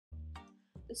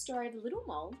The story of the little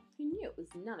mole who knew it was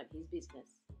none of his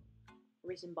business.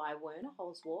 Written by Werner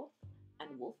Holsworth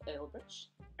and Wolf Earlbridge,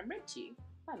 and read to you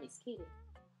by Miss Keating.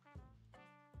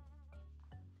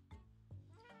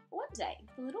 One day,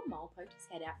 the little mole poked his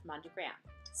head out from underground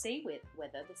to see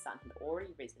whether the sun had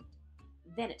already risen.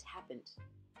 Then it happened.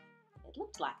 It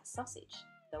looked like a sausage.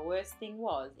 The worst thing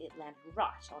was, it landed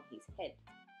right on his head.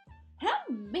 "How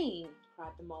mean!"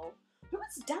 cried the mole. "Who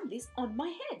has done this on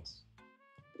my head?"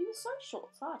 But he was so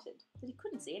short-sighted that he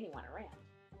couldn't see anyone around.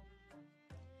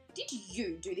 "Did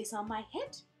you do this on my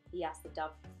head?" he asked the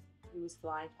dove who was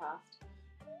flying past.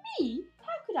 "Me?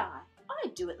 How could I? I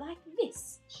do it like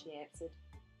this," she answered.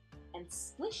 And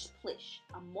splish-splish,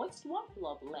 a moist white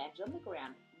blob landed on the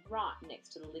ground right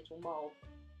next to the little mole.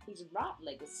 His right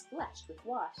leg was splashed with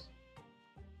white.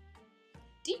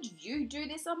 "Did you do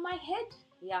this on my head?"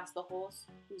 he asked the horse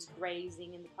who was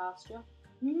grazing in the pasture.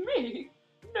 "Me?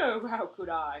 No, how could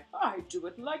I? I do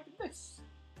it like this."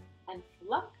 And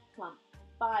flunk, plump,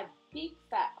 5 big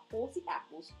fat horsey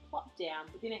apples plopped down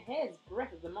within a hair's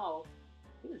breadth of the mole.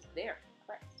 He was very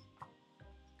impressed.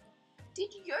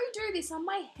 "Did you do this on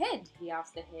my head?" he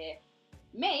asked the hare.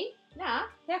 "Me? Nah,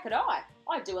 how could I?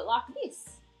 I do it like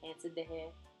this," answered the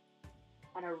hare.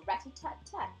 And a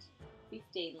rat-a-tat-tat,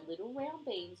 15 little round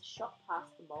beans shot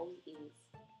past the mole's ears.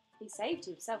 He saved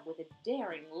himself with a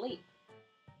daring leap.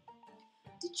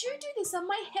 "Did you do this on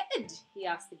my head?" he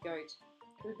asked the goat,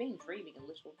 who had been dreaming a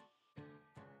little.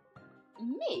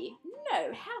 "Me?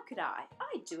 No, how could I?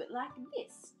 I do it like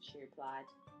this," she replied.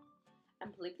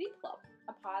 And plippity-plop,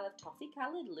 a pile of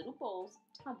toffee-coloured little balls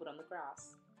tumbled on the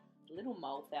grass. The little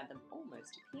mole found them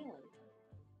almost appealing.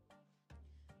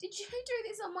 "Did you do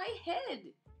this on my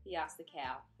head?" he asked the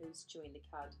cow, who was chewing the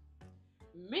cud.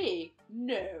 "Me?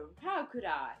 No, how could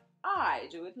I? I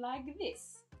do it like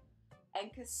this."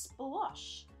 And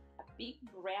kersplosh, a big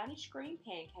brownish-green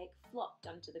pancake flopped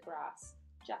onto the grass,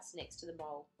 just next to the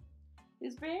mole. He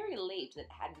was very relieved that it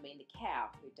hadn't been the cow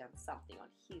who had done something on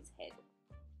his head.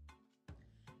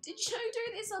 "Did you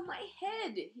do this on my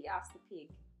head?" he asked the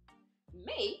pig.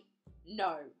 "Me?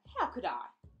 No, how could I?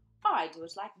 I do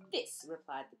it like this,"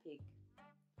 replied the pig.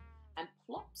 And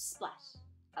plop splat,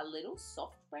 a little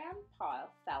soft brown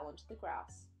pile fell onto the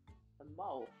grass. The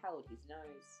mole held his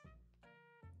nose.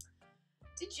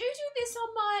 "Did you do this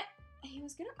on my—" He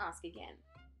was going to ask again,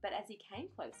 but as he came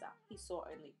closer, he saw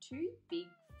only 2 big,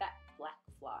 fat black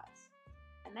flies,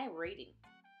 and they were eating.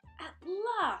 "At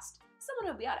last! Someone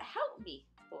will be able to help me,"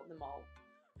 thought the mole.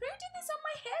 "Who did this on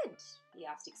my head?" he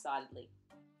asked excitedly.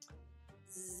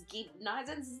 "Keep nice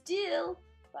and still,"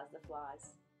 buzzed the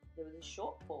flies. There was a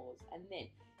short pause, and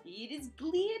then, "It is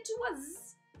clear to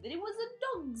us that it was a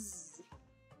dog's."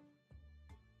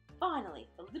 Finally,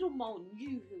 the little mole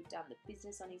knew who had done the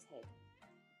business on his head.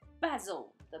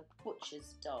 Basil, the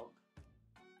butcher's dog.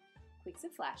 Quick as a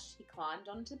flash, he climbed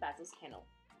onto Basil's kennel,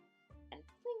 and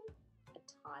pling, a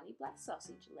tiny black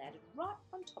sausage landed right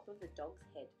on top of the dog's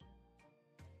head.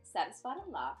 Satisfied at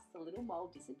last, the little mole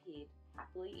disappeared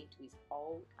happily into his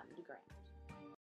hole underground.